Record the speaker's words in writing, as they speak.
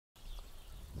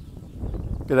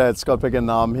G'day, it's Scott Picken.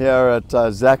 I'm here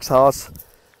at Zach's house.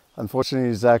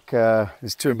 Unfortunately, Zach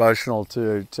is too emotional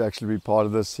to actually be part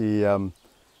of this.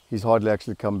 He's hardly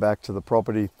actually come back to the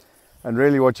property. And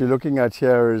really what you're looking at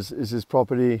here is his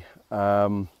property.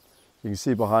 You can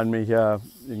see behind me here,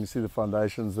 you can see the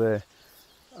foundations there.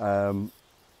 And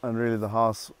really the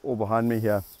house all behind me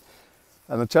here.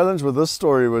 And the challenge with this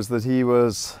story was that he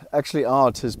was actually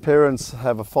out. His parents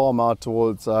have a farm out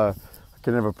towards, I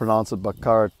can never pronounce it, but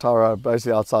Tara,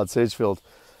 basically outside Sedgefield.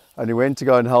 And he went to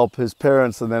go and help his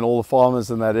parents and then all the farmers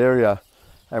in that area.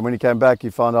 And when he came back, he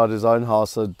found out his own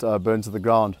house had burned to the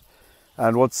ground.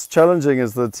 And what's challenging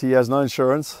is that he has no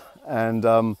insurance.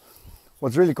 And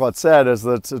what's really quite sad is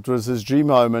that it was his dream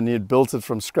home and he had built it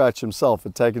from scratch himself. It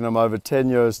had taken him over 10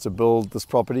 years to build this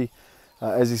property.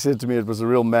 As he said to me, it was a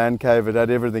real man cave. It had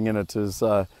everything in it, his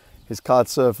kite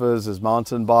surfers, his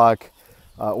mountain bike,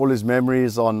 all his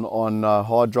memories on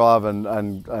hard drive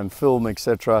and film,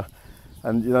 etc.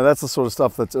 And you know, that's the sort of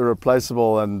stuff that's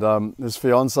irreplaceable. And his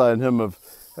fiance and him have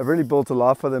really built a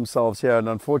life for themselves here. And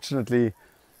unfortunately,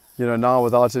 you know, now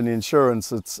without any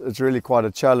insurance, it's really quite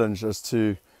a challenge as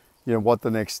to, you know, what the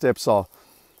next steps are.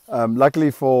 Luckily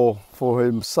for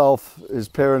himself, his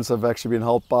parents have actually been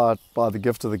helped by the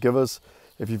gift of the givers.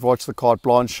 If you've watched the Carte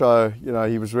Blanche show, you know,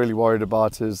 he was really worried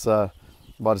about his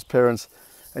parents.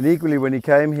 And equally, when he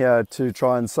came here to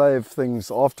try and save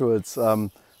things afterwards,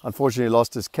 unfortunately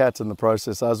lost his cat in the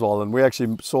process as well. And we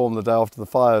actually saw him the day after the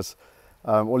fires.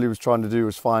 All he was trying to do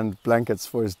was find blankets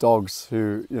for his dogs,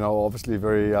 who, you know, obviously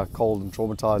very cold and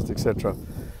traumatized, etc.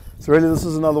 So really, this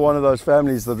is another one of those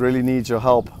families that really needs your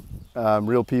help.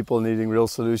 Real people needing real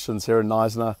solutions here in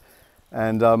Knysna.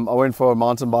 And I went for a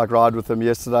mountain bike ride with him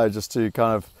yesterday just to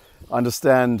kind of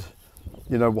understand,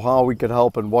 you know, how we could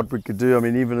help and what we could do. I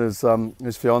mean, even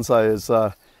his fiance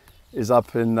is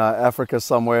up in Africa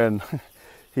somewhere and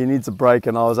he needs a break.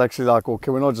 And I was actually like, well,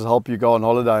 can we not just help you go on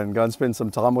holiday and go and spend some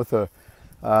time with her?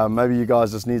 Maybe you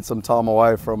guys just need some time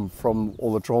away from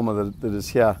all the trauma that is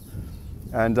here.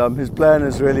 And his plan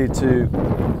is really to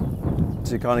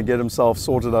kind of get himself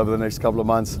sorted over the next couple of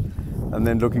months and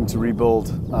then looking to rebuild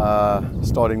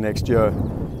starting next year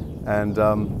and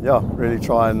yeah, really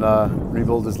try and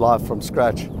rebuild his life from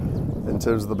scratch in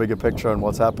terms of the bigger picture and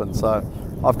what's happened. So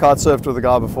I've kite surfed with the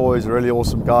guy before. He's a really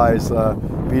awesome guy. He's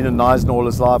been in Knysna all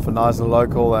his life, a Knysna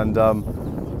local, and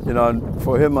you know,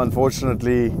 for him,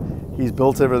 unfortunately, he's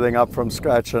built everything up from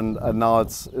scratch and now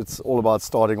it's all about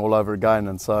starting all over again.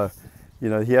 And so, you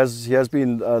know, he has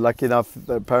been lucky enough.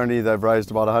 Apparently they've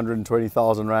raised about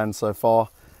 120,000 rand so far,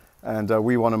 and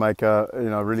we want to make a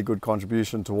really good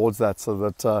contribution towards that, so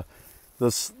that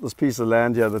this piece of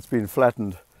land here that's been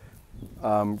flattened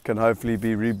can hopefully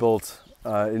be rebuilt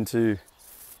into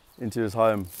his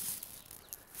home.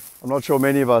 I'm not sure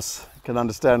many of us can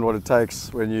understand what it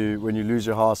takes when you lose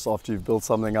your house after you've built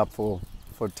something up for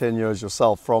 10 years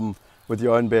yourself with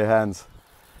your own bare hands.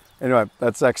 Anyway,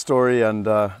 that's Zach's story, and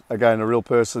again, a real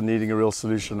person needing a real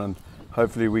solution, and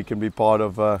hopefully we can be part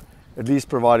of at least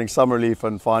providing some relief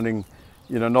and finding,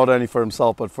 you know, not only for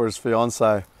himself but for his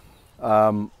fiance,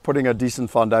 putting a decent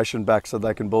foundation back so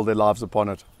they can build their lives upon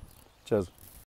it. Cheers.